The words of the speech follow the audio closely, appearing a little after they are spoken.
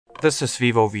This is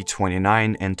VIVO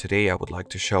V29, and today I would like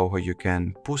to show how you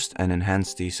can boost and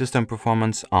enhance the system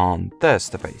performance on this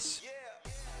device.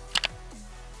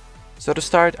 So to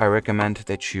start, I recommend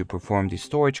that you perform the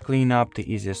storage cleanup.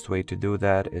 The easiest way to do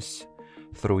that is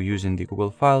through using the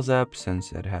Google Files app,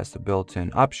 since it has the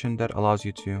built-in option that allows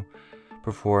you to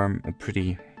perform a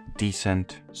pretty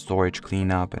decent storage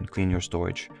cleanup and clean your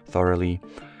storage thoroughly.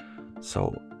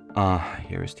 So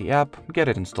here is the app. Get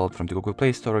it installed from the Google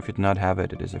Play Store. If you do not have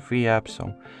it, it is a free app, so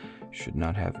you should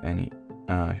not have any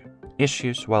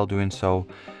issues while doing so.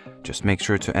 Just make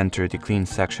sure to enter the clean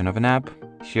section of an app.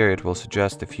 Here it will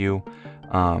suggest a few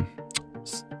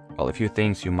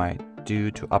things you might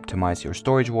do to optimize your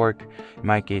storage work. In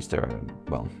my case, there are,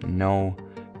 no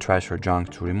trash or junk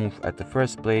to remove at the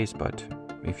first place, but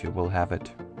if you will have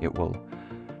it, it will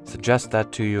suggest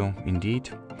that to you indeed.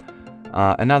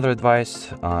 Another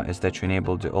advice is that you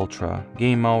enable the Ultra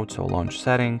Game Mode, so launch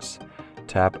settings,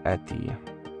 tap at the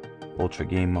Ultra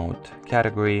Game Mode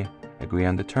category, agree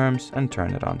on the terms, and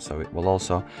turn it on. So it will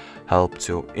also help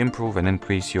to improve and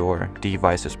increase your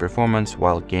device's performance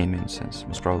while gaming, since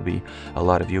most probably a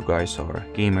lot of you guys are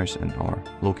gamers and are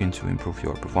looking to improve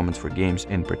your performance for games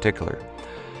in particular.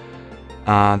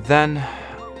 Then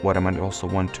what I might also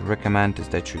want to recommend is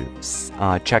that you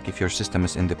check if your system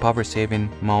is in the power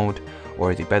saving mode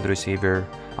or the battery saver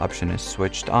option is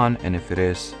switched on, and if it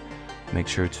is, make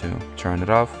sure to turn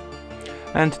it off.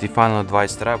 And the final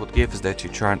advice that I would give is that you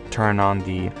turn on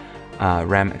the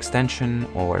RAM extension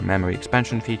or memory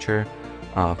expansion feature,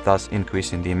 thus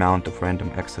increasing the amount of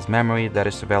random access memory that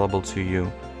is available to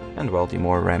you. And the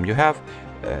more RAM you have,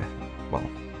 the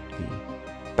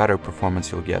better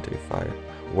performance you'll get, if I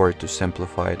were to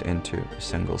simplify it into a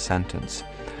single sentence.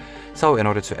 So in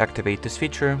order to activate this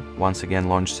feature, once again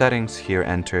launch settings, here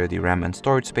enter the RAM and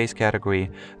storage space category,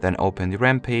 then open the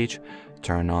RAM page,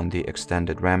 turn on the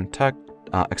extended RAM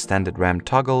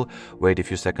toggle, wait a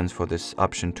few seconds for this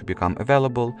option to become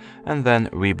available, and then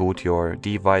reboot your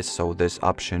device so this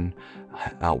option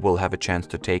will have a chance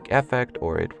to take effect,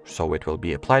 so it will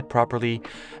be applied properly.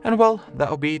 And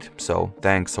that'll be it. So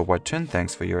thanks for watching,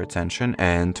 thanks for your attention,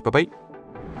 and bye bye.